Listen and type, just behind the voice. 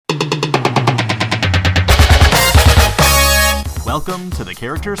Welcome to the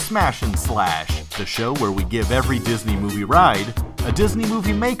Character Smash and Slash, the show where we give every Disney movie ride a Disney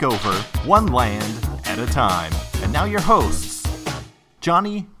movie makeover, one land at a time. And now your hosts,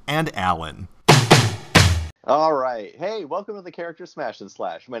 Johnny and Alan. All right. Hey, welcome to the Character Smash and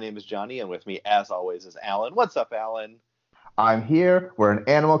Slash. My name is Johnny, and with me, as always, is Alan. What's up, Alan? I'm here. We're in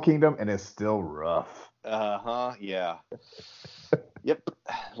Animal Kingdom, and it's still rough. Yeah. Yep.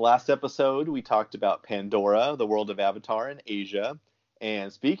 Last episode, we talked about Pandora, the world of Avatar, in Asia.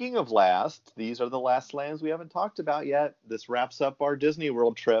 And speaking of last, these are the last lands we haven't talked about yet. This wraps up our Disney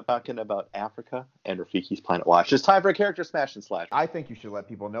World trip, talking about Africa and Rafiki's Planet Watch. It's time for a Character Smash and Slash. I think you should let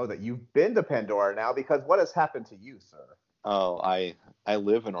people know that you've been to Pandora now, because what has happened to you, sir? Oh, I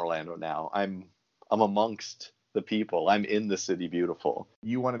live in Orlando now. I'm amongst the people. I'm in the city beautiful.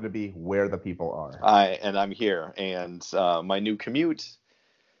 You wanted to be where the people are. I'm here, and my new commute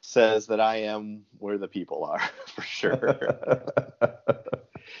says that I am where the people are, for sure.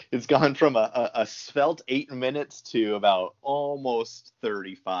 It's gone from a svelte 8 minutes to about almost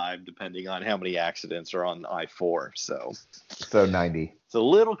 35, depending on how many accidents are on I-4. So 90. It's a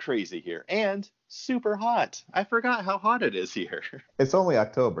little crazy here, and super hot. I forgot how hot it is here. It's only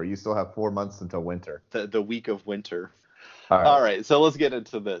October. You still have 4 months until winter. The week of winter. All right, so let's get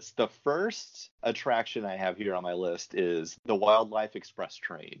into this. The first attraction I have here on my list is the Wildlife Express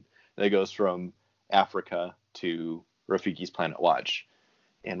train that goes from Africa to Rafiki's Planet Watch.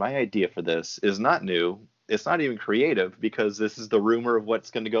 And my idea for this is not new. It's not even creative, because this is the rumor of what's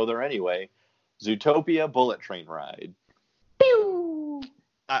going to go there anyway. Zootopia Bullet Train Ride. Pew!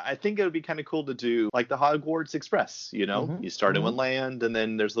 I think it would be kind of cool to do like the Hogwarts Express, you know? Mm-hmm. You start in one land, and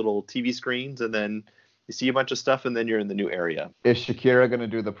then there's little TV screens, and then you see a bunch of stuff, and then you're in the new area. Is Shakira going to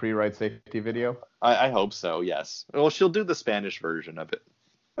do the pre-ride safety video? I hope so, yes. Well, she'll do the Spanish version of it.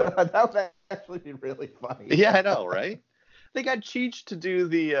 That would actually be really funny. Yeah, I know, right? They got Cheech to do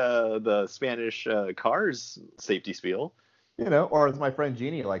the Spanish Cars safety spiel. You know, or as my friend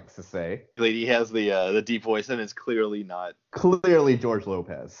Jeannie likes to say, he has the deep voice, and it's clearly not. Clearly George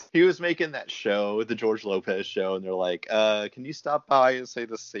Lopez. He was making that show, the George Lopez show, and they're like, can you stop by and say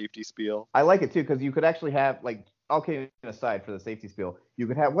the safety spiel? I like it too, because you could actually have, like, okay, aside for the safety spiel, you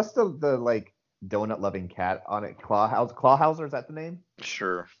could have, what's the like donut-loving cat on it? Clawhauser, is that the name?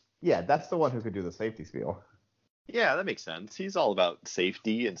 Sure. Yeah, that's the one who could do the safety spiel. Yeah, that makes sense. He's all about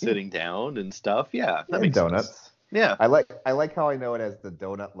safety and sitting down and stuff. Yeah, that makes donuts. Sense. Yeah. I like how I know it as the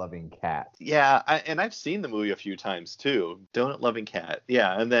donut-loving cat. Yeah, and I've seen the movie a few times too. Donut-loving cat.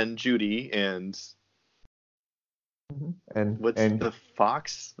 Yeah, and then Judy and the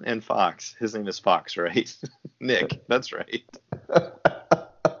Fox and Fox. His name is Fox, right? Nick. That's right.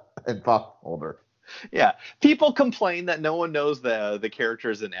 And Fox Holder. Yeah. People complain that no one knows the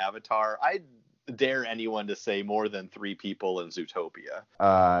characters in Avatar. I dare anyone to say more than 3 people in Zootopia.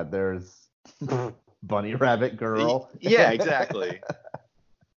 There's Bunny Rabbit Girl. Yeah, exactly.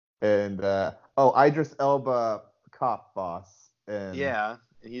 And Idris Elba, cop boss. And, yeah,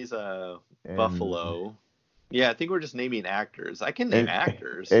 he's a buffalo. Yeah, I think we're just naming actors. I can name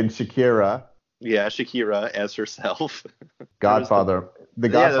actors. And Shakira. Yeah, Shakira as herself. Godfather. The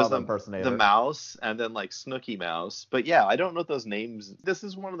Godfather impersonator. The mouse, and then like Snooki Mouse. But yeah, I don't know those names. This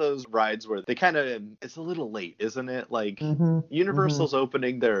is one of those rides where they kind of, it's a little late, isn't it? Like Universal's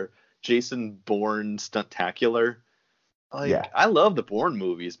opening their Jason Bourne Stuntacular. Like, yeah. I love the Bourne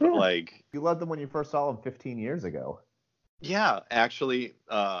movies, but like... You loved them when you first saw them 15 years ago. Yeah, actually,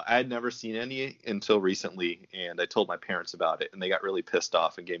 I had never seen any until recently, and I told my parents about it, and they got really pissed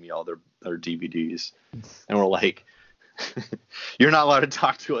off and gave me all their DVDs. And were like, you're not allowed to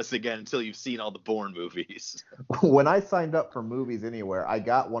talk to us again until you've seen all the Bourne movies. When I signed up for Movies Anywhere, I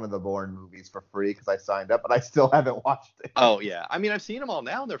got one of the Bourne movies for free because I signed up, but I still haven't watched it. Oh yeah, I mean, I've seen them all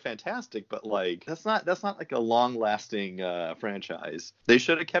now, and they're fantastic, but like that's not like a long-lasting franchise. They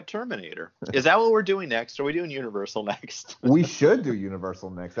should have kept Terminator. Is that what we're doing next? Are we doing Universal next? We should do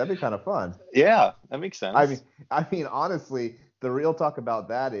Universal next. That'd be kind of fun. Yeah, that makes sense. I mean, honestly, the real talk about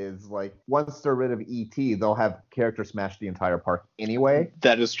that is, like, once they're rid of E.T., they'll have Character Smash the entire park anyway.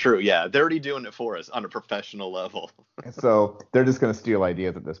 That is true, yeah. They're already doing it for us on a professional level. So they're just going to steal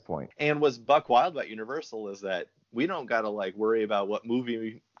ideas at this point. And what's buck wild about Universal is that we don't got to, like, worry about what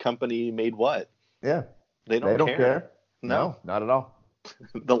movie company made what. Yeah. They don't care. No, not at all.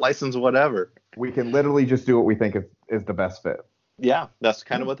 The license, whatever. We can literally just do what we think is the best fit. Yeah, that's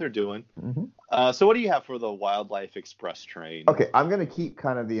kind of what they're doing. Mm-hmm. So what do you have for the Wildlife Express train? Okay, I'm going to keep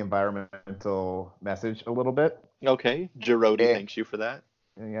kind of the environmental message a little bit. Okay, Girodi thanks you for that.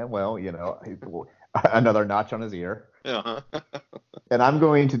 Yeah, well, you know, another notch on his ear. Uh-huh. And I'm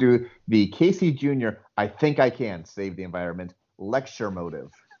going to do the Casey Jr. I Think I Can Save the Environment lecture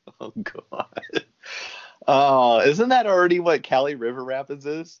motive. Oh God. Oh, isn't that already what Cali River Rapids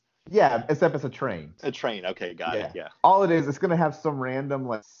is? Yeah, except it's a train. A train. Okay, got it. Yeah. All it is, it's gonna have some random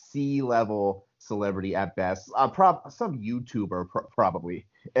like C-level celebrity at best, some YouTuber probably,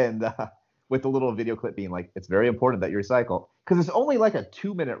 and with a little video clip being like, "It's very important that you recycle," because it's only like a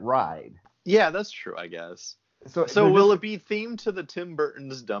 2-minute ride. Yeah, that's true, I guess. So will it be themed to the Tim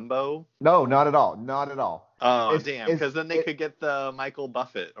Burton's Dumbo? No, not at all. Not at all. Oh, damn, because then they could get the Michael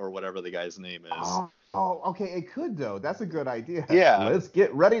Buffett or whatever the guy's name is. Oh, okay, it could though. That's a good idea. Yeah. Let's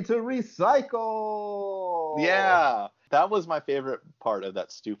get ready to recycle. Yeah, that was my favorite part of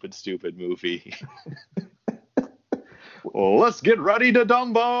that stupid movie. Well, let's get ready to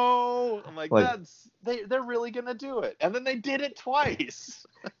Dumbo. I'm like they're really gonna do it, and then they did it twice.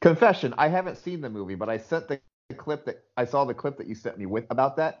 Confession: I haven't seen the movie, but I sent the clip that you sent me with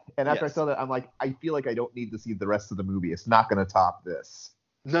about that, and after I saw that, I'm like, I feel like I don't need to see the rest of the movie. It's not gonna top this.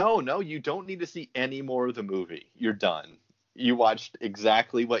 No, you don't need to see any more of the movie. You're done. You watched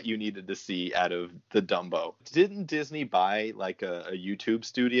exactly what you needed to see out of the Dumbo. Didn't Disney buy like a YouTube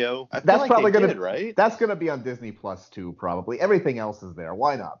studio? That's probably gonna right? That's gonna be on Disney Plus too, probably. Everything else is there.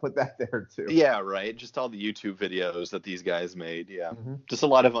 Why not put that there too? Yeah, right. Just all the YouTube videos that these guys made. Yeah, Just a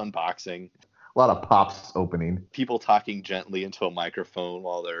lot of unboxing. A lot of pops opening. People talking gently into a microphone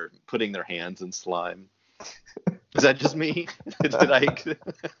while they're putting their hands in slime. Is that just me? Did I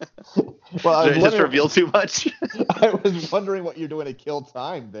just reveal too much? I was wondering what you're doing to kill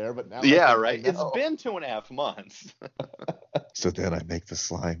time there, but now. Yeah, right. It's been 2.5 months. So then I make the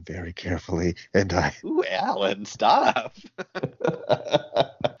slime very carefully, and I. Ooh, Alan, stop.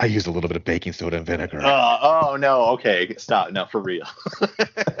 I use a little bit of baking soda and vinegar. Oh no. Okay, stop. No, for real.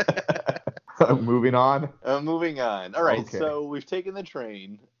 Moving on. Moving on. All right. Okay. So we've taken the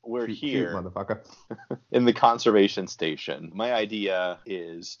train. We're here, motherfucker. In the conservation station. My idea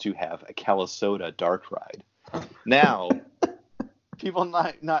is to have a Calisoda dark ride. Now, people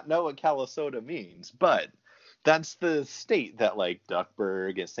not know what Calisoda means, but that's the state that like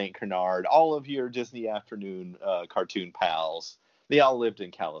Duckburg and St. Canard, all of your Disney Afternoon cartoon pals, they all lived in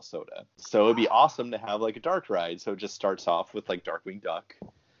Calisoda. So it'd be awesome to have like a dark ride. So it just starts off with like Darkwing Duck.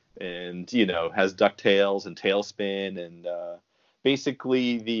 And has DuckTales and Tailspin and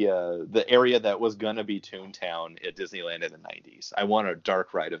basically the area that was gonna be Toontown at Disneyland in the 90s. I want a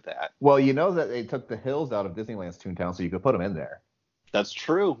dark ride of that. Well, you know that they took the hills out of Disneyland's Toontown, so you could put them in there. That's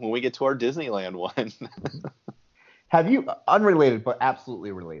true. When we get to our Disneyland one. Have you, unrelated but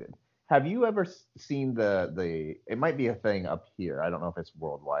absolutely related, have you ever seen the? It might be a thing up here. I don't know if it's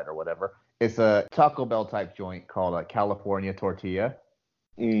worldwide or whatever. It's a Taco Bell type joint called a California Tortilla.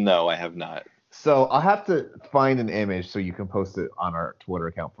 No, I have not. So I'll have to find an image so you can post it on our Twitter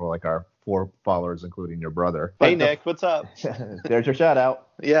account for like our 4 followers, including your brother. Hey, Nick, what's up? There's your shout out.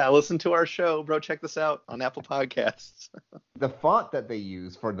 Yeah, listen to our show, bro. Check this out on Apple Podcasts. The font that they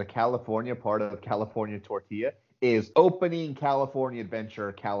use for the California part of California Tortilla is Opening California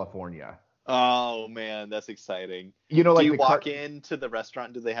Adventure, California. Oh, man, that's exciting. Do you walk into the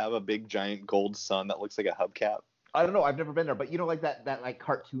restaurant, do they have a big giant gold sun that looks like a hubcap? I don't know. I've never been there, but like that like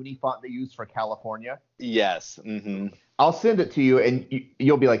cartoony font they use for California. Yes. Mm-hmm. I'll send it to you, and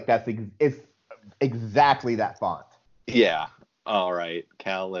you'll be like, it's exactly that font. Yeah. All right.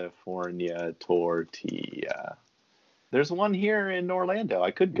 California Tortilla. There's one here in Orlando.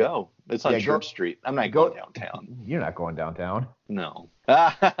 I could go. It's on Church Street. I'm not going downtown. You're not going downtown. No.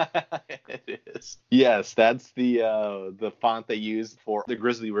 It is. Yes, that's the font they used for the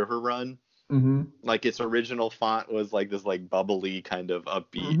Grizzly River Run. Mm-hmm. Like its original font was like this like bubbly kind of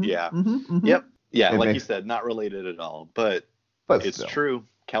upbeat. Mm-hmm. Yeah. Mm-hmm. Mm-hmm. Yep. Yeah. Like you said, not related at all, but it's still true.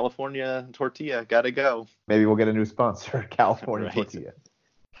 California Tortilla, gotta go. Maybe we'll get a new sponsor, California Tortilla.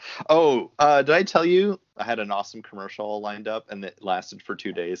 Oh, did I tell you I had an awesome commercial lined up and it lasted for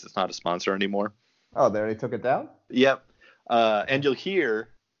 2 days? It's not a sponsor anymore. Oh, they already took it down? Yep. And you'll hear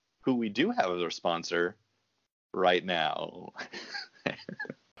who we do have as our sponsor right now.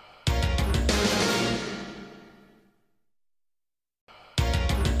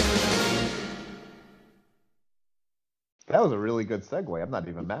 That was a really good segue. I'm not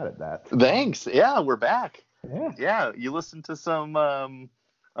even mad at that. Thanks. Yeah, we're back. Yeah. You listened to some, I'm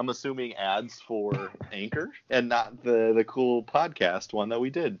assuming, ads for Anchor and not the cool podcast one that we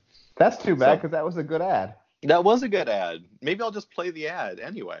did. That's too bad because that was a good ad. That was a good ad. Maybe I'll just play the ad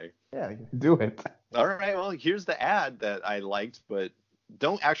anyway. Yeah, do it. All right. Well, here's the ad that I liked, but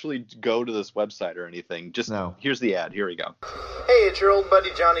don't actually go to this website or anything. Just Here's the ad. Here we go. Hey, it's your old buddy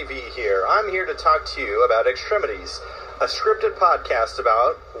Johnny V here. I'm here to talk to you about Extremities, a scripted podcast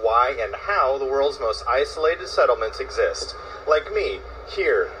about why and how the world's most isolated settlements exist. like me,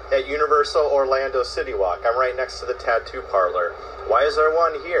 here at Universal Orlando City Walk. I'm right next to the tattoo parlor. Why is there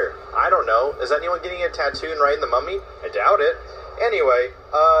one here? I don't know. Is anyone getting a tattoo and riding the mummy? I doubt it. Anyway,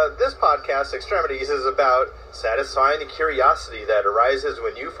 this podcast, Extremities, is about satisfying the curiosity that arises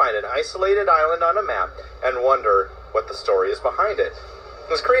when you find an isolated island on a map and wonder what the story is behind it. It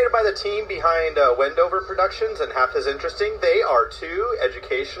was created by the team behind Wendover Productions, and half as interesting, they are two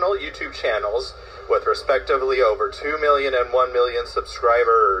educational YouTube channels with respectively over 2 million and 1 million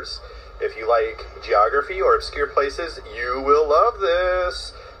subscribers. If you like geography or obscure places, you will love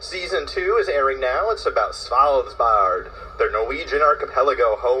this. Season 2 is airing now. It's about Svalbard, the Norwegian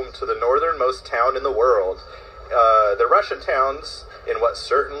archipelago home to the northernmost town in the world. The Russian towns in what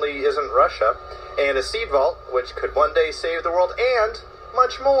certainly isn't Russia, and a seed vault, which could one day save the world, and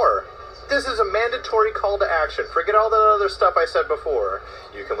much more. This is a mandatory call to action. Forget all the other stuff I said before.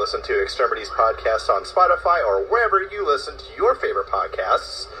 You can listen to Extremities Podcasts on Spotify or wherever you listen to your favorite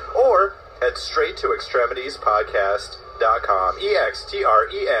podcasts, or head straight to extremitiespodcast.com.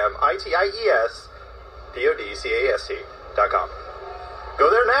 extremities.com. Go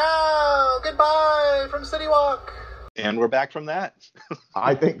there now! Goodbye from City Walk! And we're back from that.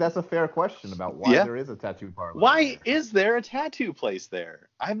 I think that's a fair question about why there is a tattoo parlor. Why is there a tattoo place there?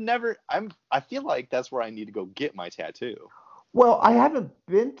 I feel like that's where I need to go get my tattoo. Well, I haven't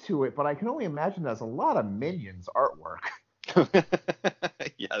been to it, but I can only imagine there's a lot of Minions artwork.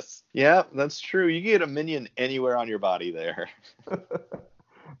 Yes. Yeah, that's true. You can get a Minion anywhere on your body there.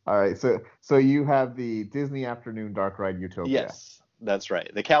 All right, so you have the Disney Afternoon Dark Ride Utopia. Yes. That's right.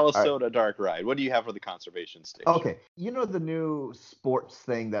 The Calisota Dark Ride. What do you have for the conservation station? Okay. You know the new sports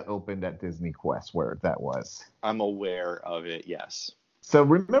thing that opened at Disney Quest, where that was? I'm aware of it, yes. So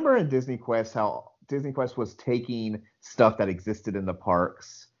remember in Disney Quest how Disney Quest was taking stuff that existed in the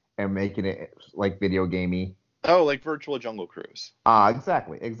parks and making it like video gamey? Oh, like Virtual Jungle Cruise.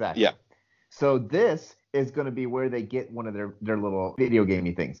 Exactly. Yeah. So this is going to be where they get one of their little video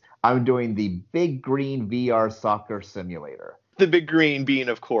gamey things. I'm doing the Big Green VR Soccer Simulator. The Big Green being,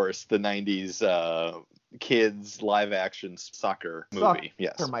 of course, the 90s kids live-action soccer movie.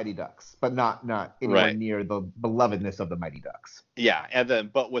 Yes. For Mighty Ducks, but not anywhere near the belovedness of the Mighty Ducks. Yeah,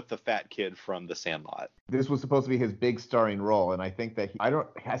 but with the fat kid from The Sandlot. This was supposed to be his big starring role, and I think that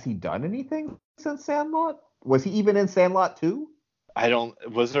has he done anything since Sandlot? Was he even in Sandlot 2?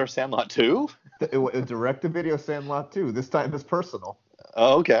 Was there a Sandlot 2? A direct-to-video Sandlot 2. This time it's personal.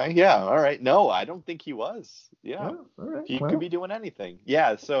 Oh, okay. Yeah. All right. No, I don't think he was. Yeah. Oh, all right. He could be doing anything.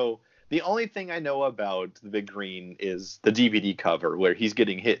 Yeah. So the only thing I know about the Big Green is the DVD cover where he's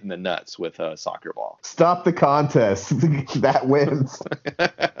getting hit in the nuts with a soccer ball. Stop the contest. That wins.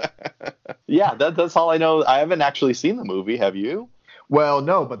 Yeah. That's all I know. I haven't actually seen the movie. Have you? Well,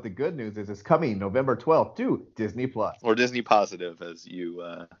 no, but the good news is it's coming November 12th to Disney Plus. Or Disney Positive, as you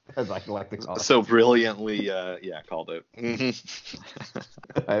as I like to call it. So brilliantly called it.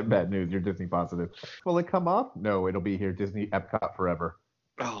 I have bad news. You're Disney Positive. Will it come off? No, it'll be here. Disney Epcot forever.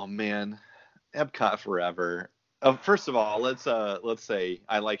 Oh man, Epcot forever. First of all, let's say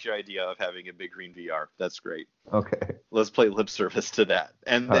I like your idea of having a Big Green VR. That's great. Okay. Let's play lip service to that,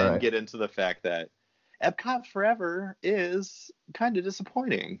 and then get into the fact that Epcot Forever is kind of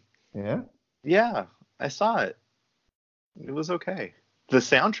disappointing. Yeah? Yeah, I saw it. It was okay. The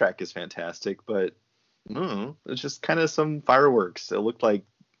soundtrack is fantastic, but it's just kind of some fireworks. It looked like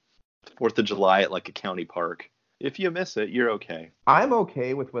 4th of July at like a county park. If you miss it, you're okay. I'm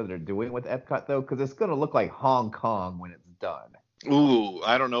okay with what they're doing with Epcot, though, because it's going to look like Hong Kong when it's done. Ooh,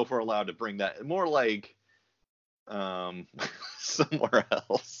 I don't know if we're allowed to bring that. More like somewhere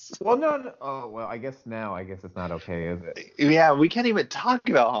else. Well, no. Oh, well, I guess it's not okay, is it? Yeah, we can't even talk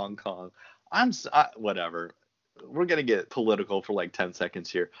about Hong Kong. Whatever. We're going to get political for like 10 seconds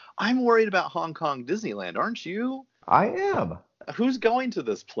here. I'm worried about Hong Kong Disneyland, aren't you? I am. Who's going to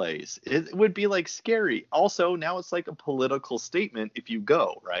this place? It would be like scary. Also, now it's like a political statement if you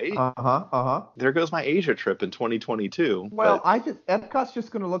go, right? There goes my Asia trip in 2022. Well, Epcot's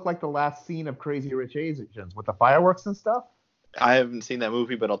just going to look like the last scene of Crazy Rich Asians with the fireworks and stuff. I haven't seen that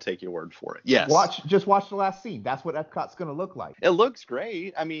movie, but I'll take your word for it. Yes. Just watch the last scene. That's what Epcot's going to look like. It looks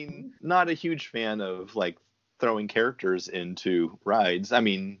great. I mean, not a huge fan of like throwing characters into rides. I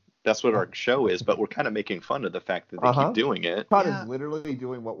mean, that's what our show is, but we're kind of making fun of the fact that they keep doing it. Epcot is literally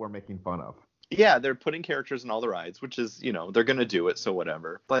doing what we're making fun of. Yeah, they're putting characters in all the rides, which is, they're going to do it, so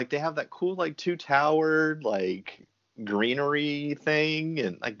whatever. Like, they have that cool, like, two-towered, like, greenery thing,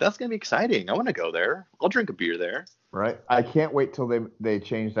 and, like, that's going to be exciting. I want to go there. I'll drink a beer there. Right. I can't wait till they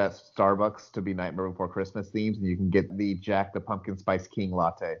change that Starbucks to be Nightmare Before Christmas themes, and you can get the Jack the Pumpkin Spice King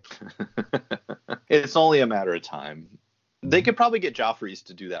latte. It's only a matter of time. They could probably get Joffrey's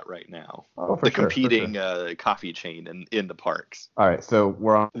to do that right now. Oh, for the sure, competing coffee chain in the parks. All right, so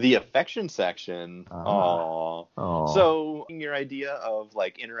we're on the affection section. Oh. So your idea of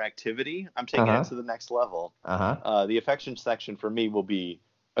like interactivity, I'm taking it to the next level. The affection section for me will be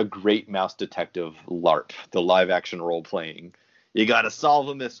a Great Mouse Detective LARP, the live action role playing. You got to solve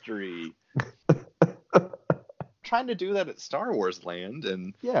a mystery. Trying to do that at Star Wars Land,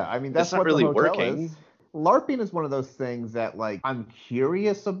 and yeah, I mean that's not what really the hotel working. is. LARPing is one of those things that like I'm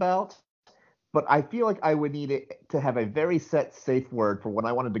curious about, but I feel like I would need it to have a very set safe word for when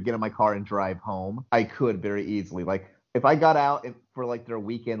I wanted to get in my car and drive home. I could very easily. Like if I got out for like their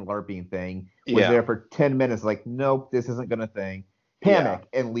weekend LARPing thing, was there for 10 minutes, like, nope, this isn't gonna thing. Panic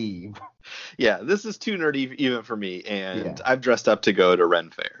and leave. Yeah, this is too nerdy even for me, and I've dressed up to go to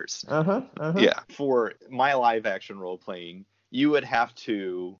Ren fairs. Yeah, for my live action role playing, you would have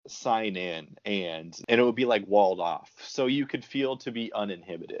to sign in, and it would be like walled off, so you could feel to be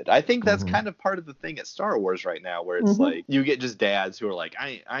uninhibited. I think that's kind of part of the thing at Star Wars right now, where it's like you get just dads who are like,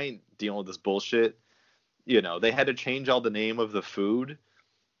 I ain't dealing with this bullshit. You know, they had to change all the name of the food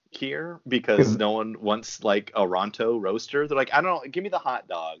here because no one wants like a Ronto roaster. They're like, I don't, give me the hot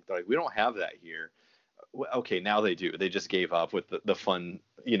dog. They're like, we don't have that here. Okay, now they do. They just gave up with the fun,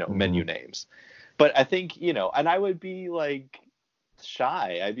 menu names. But I think, and I would be like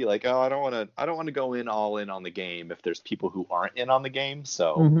shy. I'd be like, oh, I don't want to go all in on the game if there's people who aren't in on the game.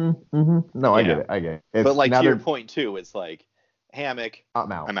 So No, I get it. But like to your point too, it's like hammock.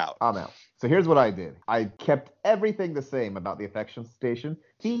 I'm out. So here's what I did. I kept everything the same about the affection station,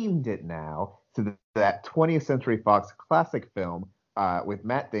 themed it now to that 20th Century Fox classic film with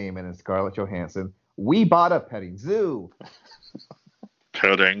Matt Damon and Scarlett Johansson. We bought a petting zoo.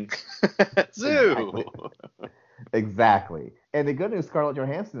 Petting zoo. Exactly. And the good news, Scarlett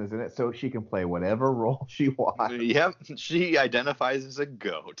Johansson is in it, so she can play whatever role she wants. Yep, she identifies as a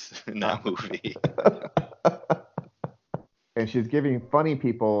goat in that movie. And she's giving funny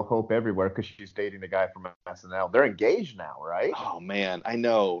people hope everywhere because she's dating the guy from SNL. They're engaged now, right? Oh, man. I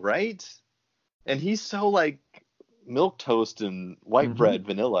know, right? And he's so, like, milquetoast and white bread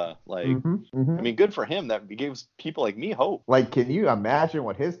vanilla. Like, I mean, good for him. That gives people like me hope. Like, can you imagine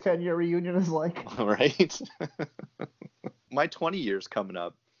what his 10-year reunion is like? Right? My 20 years coming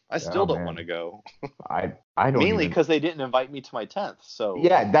up. I still don't want to go. I don't. Mainly because they didn't invite me to my 10th. So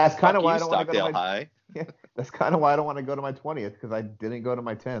yeah, that's kind of why I don't want to go to my High. Yeah, that's kind of why I don't want to go to my 20th, because I didn't go to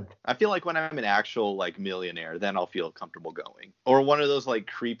my 10th. I feel like when I'm an actual like millionaire, then I'll feel comfortable going. Or one of those like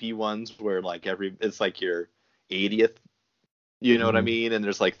creepy ones where like it's like your 80th. You know what I mean? And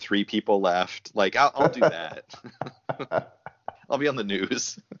there's like 3 people left. Like I'll do that. I'll be on the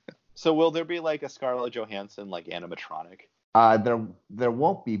news. So will there be like a Scarlett Johansson like animatronic? There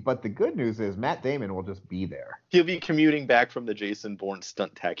won't be, but the good news is Matt Damon will just be there. He'll be commuting back from the Jason Bourne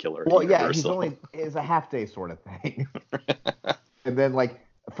Stuntacular. Well, Universal. Yeah, it's a half-day sort of thing. And then, like,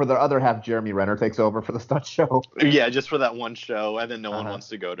 for the other half, Jeremy Renner takes over for the stunt show. Yeah, just for that one show, and then no one wants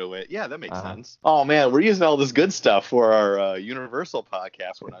to go to it. Yeah, that makes sense. Oh, man, we're using all this good stuff for our Universal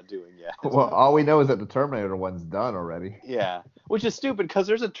podcast we're not doing yet. Well, all we know is that the Terminator one's done already. Yeah, which is stupid, because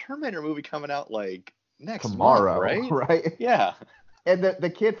there's a Terminator movie coming out, like, tomorrow, month, right? Yeah. And the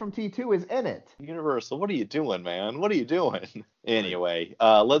kid from T2 is in it. Universal, what are you doing, man? What are you doing? Anyway,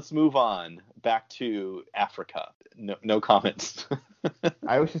 let's move on back to Africa. No comments.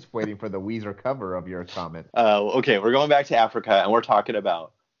 I was just waiting for the Weezer cover of your comment. Okay, we're going back to Africa, and we're talking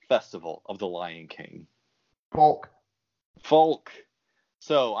about Festival of the Lion King. Folk.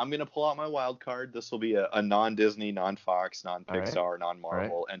 So I'm going to pull out my wild card. This will be a non-Disney, non-Fox, non-Pixar,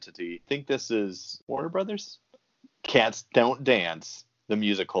 non-Marvel entity. I think this is Warner Brothers? Cats Don't Dance, the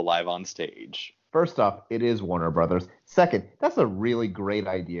musical live on stage. First off, it is Warner Brothers. Second, that's a really great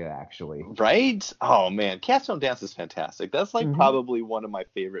idea, actually. Right? Oh, man. Cats Don't Dance is fantastic. That's like probably one of my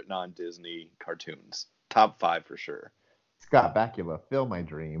favorite non-Disney cartoons. Top 5 for sure. Scott Bakula, Fill My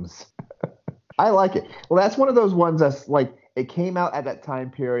Dreams. I like it. Well, that's one of those ones that's like, it came out at that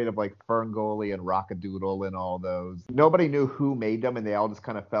time period of like Ferngully and Rockadoodle and all those. Nobody knew who made them, and they all just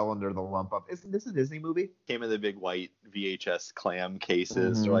kind of fell under the lump of, isn't this a Disney movie? Came in the big white VHS clam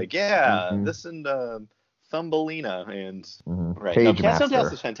cases. They're like, this and Thumbelina and right. Page no, Cats Don't Master.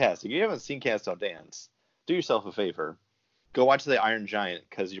 Dance is fantastic. If you haven't seen Cats Don't Dance, do yourself a favor. Go watch The Iron Giant,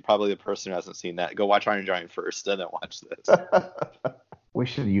 because you're probably the person who hasn't seen that. Go watch Iron Giant first, and then watch this. We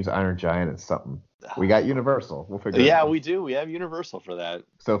should use Iron Giant as something. We got Universal. We'll figure it out. Yeah, we do. We have Universal for that.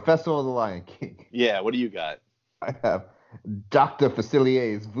 So Festival of the Lion King. Yeah, what do you got? I have Dr.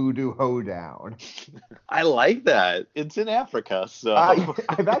 Facilier's Voodoo Hoedown. I like that. It's in Africa, so.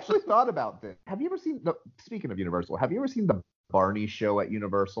 I've actually thought about this. Have you ever seen, speaking of Universal, have you ever seen the Barney show at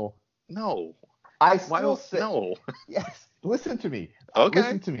Universal? No. I Why still say, no? yes, listen to me. Okay.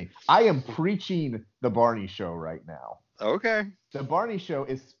 Listen to me. I am preaching the Barney show right now. Okay. The Barney show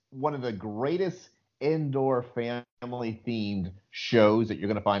is one of the greatest indoor family themed shows that you're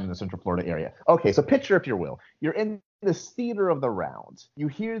going to find in the Central Florida area. Okay, so picture, if you will, you're in this theater of the round. You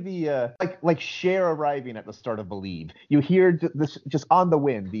hear the like Cher arriving at the start of Believe. You hear this just on the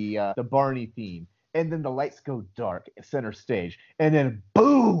wind, the Barney theme, and then the lights go dark at center stage, and then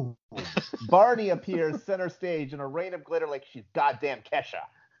boom, Barney appears center stage in a rain of glitter like she's goddamn Kesha.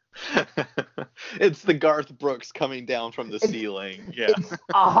 It's the Garth Brooks coming down from the ceiling. Yeah. It's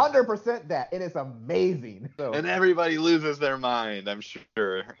 100% that. It is amazing. So, And everybody loses their mind, I'm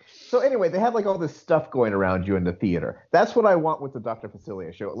sure. so anyway, they have like all this stuff going around you in the theater. That's what I want with the Dr.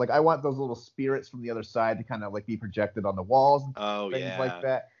 Facilier show. Like I want those little spirits from the other side to kind of like be projected on the walls and Oh, things yeah. like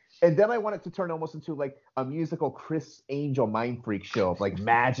that. And then I want it to turn almost into like a musical Chris Angel Mind Freak show of like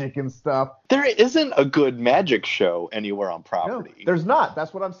magic and stuff. There isn't a good magic show anywhere on No, property. there's not.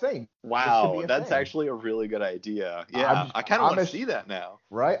 That's what I'm saying. Wow, This could be a that's thing. actually a really good idea. Yeah, I kind of I'm want to a- see that now.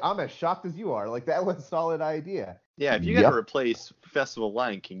 Right? I'm as shocked as you are. Like that was a solid idea. Yeah, if you Yep. got to replace Festival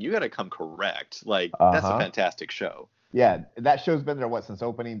Lion King, you got to come correct. Like, that's a Uh-huh. fantastic show. Yeah, that show's been there since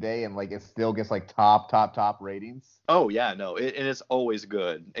opening day, and like it still gets like top ratings. Oh yeah, no, and it's always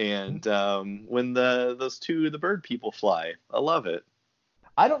good. And when those the bird people fly, I love it.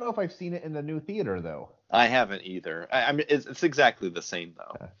 I don't know if I've seen it in the new theater though. I haven't either. I mean, it's exactly the same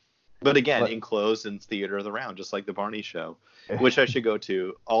though. Yeah. But again, But- enclosed in theater of the round, just like the Barney show, which I should go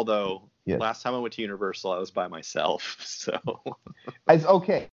to. Although Yes. last time I went to Universal, I was by myself, so It's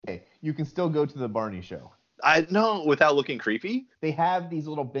okay. You can still go to the Barney show. I know without looking creepy. They have these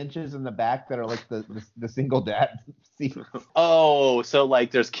little benches in the back that are like the single dad seats. Oh, so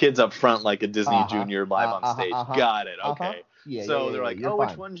like there's kids up front, like a Disney Uh-huh. Junior live on stage. Got it. Okay. Uh-huh. Yeah, So yeah, they're yeah, like, you're oh, which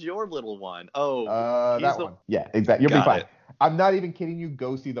fine. one's your little one? Oh, he's That the- one. Yeah, exactly. You'll be Got fine. it. I'm not even kidding you.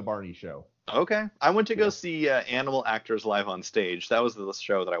 Go see the Barney show. Okay. I went to go Yeah. see Animal Actors Live on Stage. That was the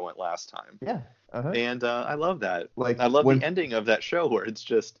show that I went last time. Yeah. Uh-huh. And I love that. Like, I love when- the ending of that show where it's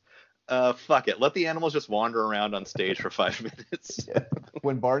just, fuck it. Let the animals just wander around on stage for 5 minutes.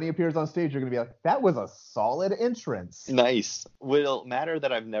 When Barney appears on stage, you're gonna be like, that was a solid entrance. Nice. Will it matter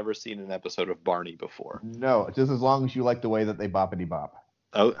that I've never seen an episode of Barney before? No, just as long as you like the way that they boppity bop.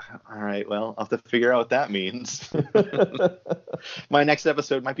 Oh, all right. Well, I'll have to figure out what that means. My next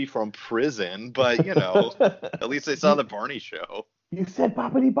episode might be from prison, but, you know, at least I saw the Barney show. You said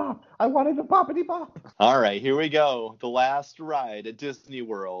boppity bop. I wanted a boppity bop. All right, here we go. The last ride at Disney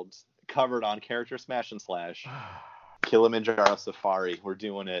World, covered on Character Smash and Slash. Kilimanjaro Safari. We're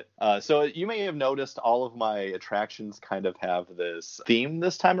doing it. So you may have noticed all of my attractions kind of have this theme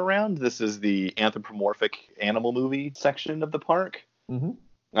this time around. This is the anthropomorphic animal movie section of the park. Mm-hmm.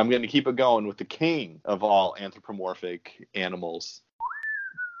 I'm going to keep it going with the king of all anthropomorphic animals.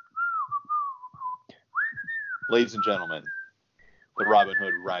 Ladies and gentlemen, the Robin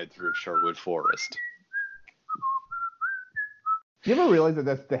Hood ride through Sherwood Forest. Do you ever realize that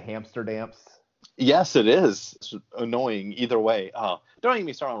that's the hamster dance? Yes, it is. It's annoying either way. Oh, don't even get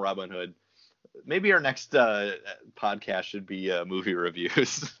me started on Robin Hood. Maybe our next podcast should be movie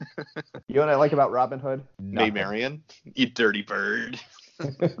reviews. You know what I like about Robin Hood? May Nothing. Marian, you dirty bird.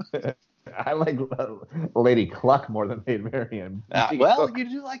 I like Lady Cluck more than Maid Marian. Well, you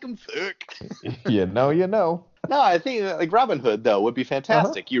do like them thick. you know. No, I think like Robin Hood though would be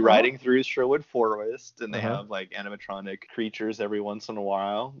fantastic. You Uh-huh. riding through Sherwood Forest, and they Uh-huh. have like animatronic creatures every once in a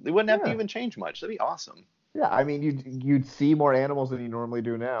while. They wouldn't have to Yeah. even change much. That'd be awesome. Yeah, I mean, you'd see more animals than you normally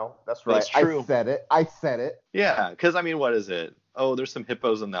do now. That's right. That's true. I said it. Yeah, because I mean, what is it? Oh, there's some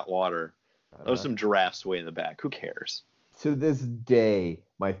hippos in that water. There's Uh, some giraffes way in the back. Who cares? To this day,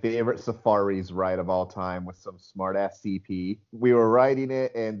 my favorite safaris ride of all time was some smart-ass CP. We were riding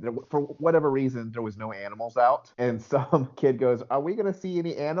it, and for whatever reason, there was no animals out. And some kid goes, "Are we going to see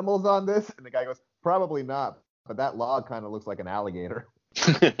any animals on this?" And the guy goes, "Probably not, but that log kind of looks like an alligator."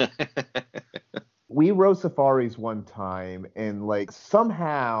 We rode safaris one time, and like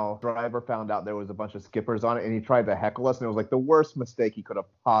somehow driver found out there was a bunch of skippers on it, and he tried to heckle us, and it was like the worst mistake he could have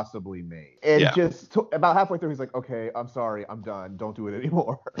possibly made. And Yeah. just about halfway through, he's like, "Okay, I'm sorry, I'm done. Don't do it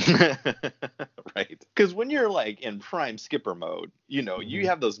anymore." Right. Because when you're like in prime skipper mode, you know, you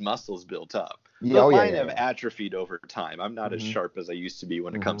have those muscles built up. Yeah, oh, yeah, Mine yeah, have yeah. atrophied over time. I'm not as Mhm. sharp as I used to be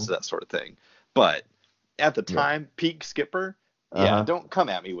when it comes to that sort of thing. But at the Yeah. time, peak skipper, Yeah, don't come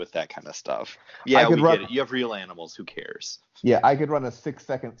at me with that kind of stuff. Yeah, we get it. You have real animals. Who cares? Yeah, I could run a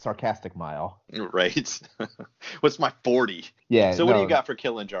 6-second sarcastic mile. Right. What's my 40? Yeah. So what do you got for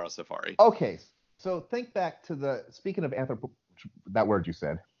Kilimanjaro Safari? Okay, so think back to speaking of that word you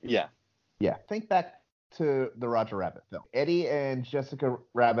said. Yeah. Yeah, think back to the Roger Rabbit film. Eddie and Jessica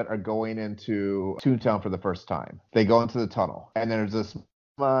Rabbit are going into Toontown for the first time. They go into the tunnel, and there's this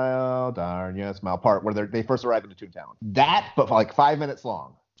smile, darn yeah, smile part where they first arrive into Toontown. That, but for like 5 minutes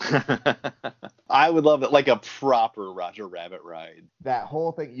long. I would love it, like a proper Roger Rabbit ride. That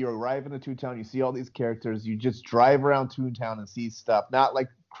whole thing, you arrive into Toontown, you see all these characters, you just drive around Toontown and see stuff, not like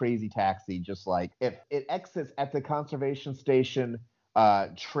Crazy Taxi, just like if it exits at the conservation station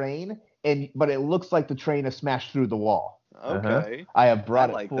train, but it looks like the train is smashed through the wall. Okay. I have brought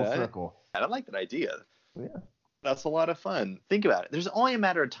it full circle. I like that idea. Yeah. That's a lot of fun. Think about it. There's only a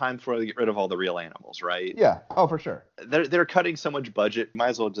matter of time before they get rid of all the real animals, right? Yeah. Oh, for sure. They're cutting so much budget. Might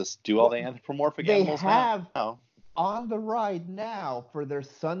as well just do all the anthropomorphic animals now. They have on the ride now for their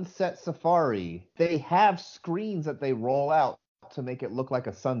Sunset Safari. They have screens that they roll out to make it look like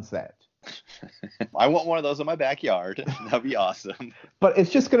a sunset. I want one of those in my backyard. That'd be awesome. But it's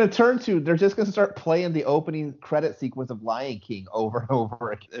just going to they're just going to start playing the opening credit sequence of Lion King over and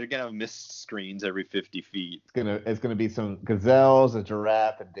over again. They're going to have mist screens every 50 feet. It's going to be some gazelles, a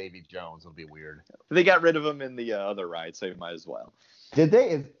giraffe, and Davy Jones. It'll be weird. They got rid of him in the other ride, so you might as well. Did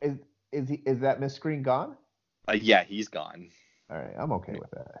they? Is that mist screen gone? Yeah, he's gone. All right, I'm okay with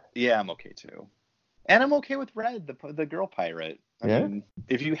that. Yeah, I'm okay too. And I'm okay with Red, the girl pirate. I mean,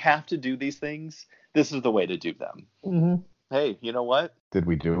 if you have to do these things, this is the way to do them. Mm-hmm. Hey, you know what? Did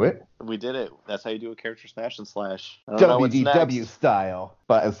we do it? We did it. That's how you do a character smash and slash. WDW style.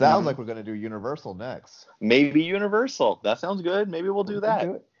 But it sounds like we're going to do Universal next. Maybe Universal. That sounds good. Maybe we'll do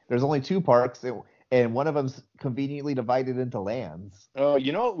that. There's only 2 parks, and one of them's conveniently divided into lands. Oh,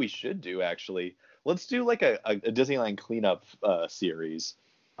 you know what we should do, actually? Let's do like a Disneyland cleanup series.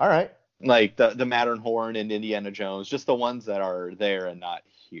 All right. Like the Matterhorn and Indiana Jones, just the ones that are there and not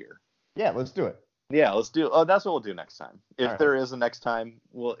here. Yeah, let's do it. Yeah, let's do. Oh, that's what we'll do next time. If there is a next time,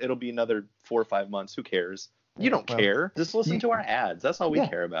 well, it'll be another 4 or 5 months. Who cares? You don't care. Just listen to our ads. That's all we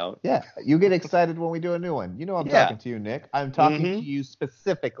care about. Yeah, you get excited when we do a new one. You know I'm talking to you, Nick. I'm talking to you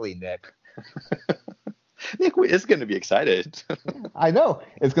specifically, Nick. Nick is going to be excited. I know.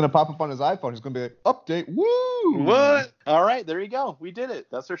 It's going to pop up on his iPhone. He's going to be like, update. Woo! What? All right, there you go. We did it.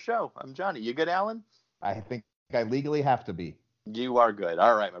 That's our show. I'm Johnny. You good, Alan? I think I legally have to be. You are good.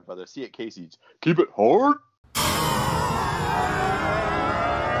 All right, my brother. See you at Casey's. Keep it hard.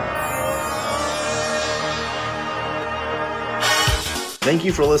 Thank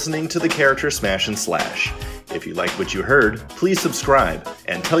you for listening to the Character Smash and Slash. If you liked what you heard, please subscribe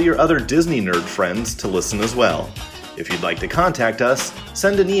and tell your other Disney nerd friends to listen as well. If you'd like to contact us,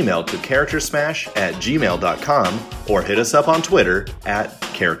 send an email to charactersmash@gmail.com or hit us up on Twitter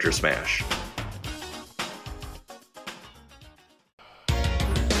 @CharacterSmash.